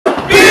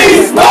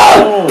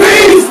mode!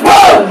 Beast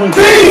mode!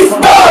 Beast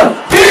mode!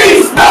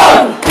 Beast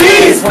mode!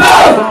 Beast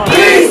mode!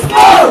 Beast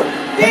mode!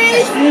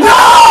 Beast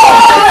mode!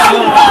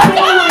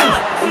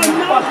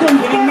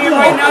 Kidding me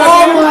right now?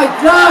 Oh my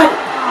God!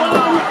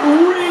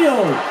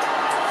 Unreal!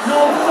 No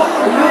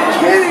fucking, are you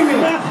kidding me?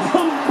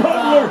 Malcolm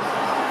Butler,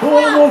 who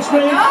almost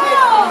made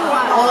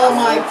Oh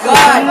my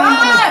God!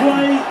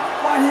 play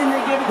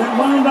that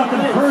wound up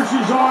in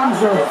Percy's arms.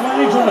 There are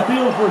flags on the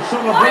field for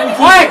celebration.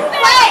 Flags!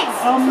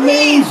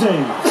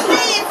 Amazing!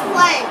 Please,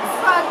 flags!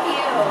 Fuck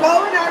you!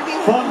 Go in our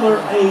game. Butler,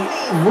 a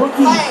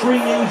rookie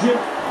free agent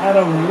out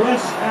of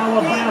West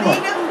Alabama.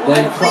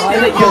 They tried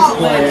to get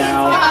play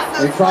out.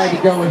 They tried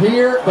to go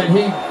here, but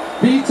he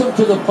beats him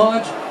to the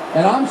punch.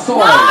 And I'm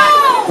sorry,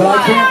 but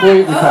I can't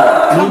believe the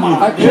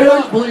call. I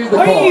cannot believe the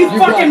call. You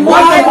fucking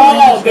run the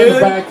ball, in the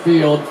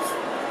backfield.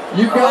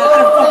 You've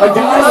got a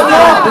guy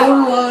that's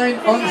borderline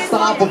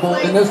unstoppable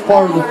in this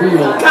part of the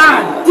field.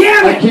 God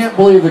damn it! I can't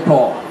believe the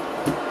call.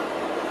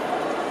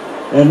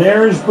 And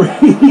there's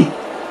Brady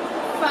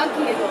Fuck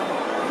you.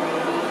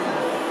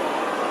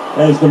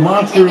 as the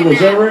monster of the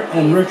Everett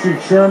and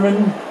Richard Sherman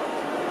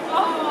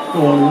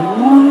going,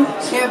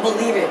 what? Can't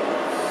believe it.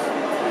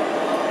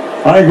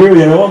 I agree with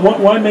you.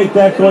 Why make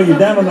that call? You're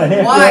down on the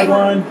half-yard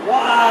line.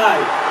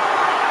 Why?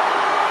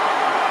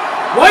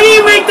 Why do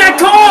you make that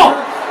call?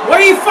 Why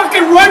do you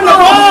fucking run the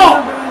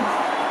ball?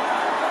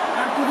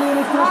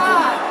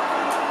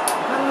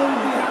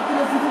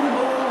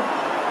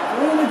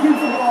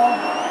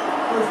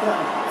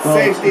 Well,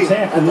 it's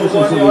half the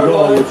distance of the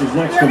goal, which is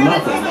next to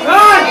nothing.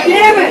 God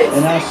damn it!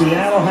 And now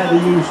Seattle had to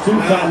use 2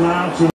 timeouts.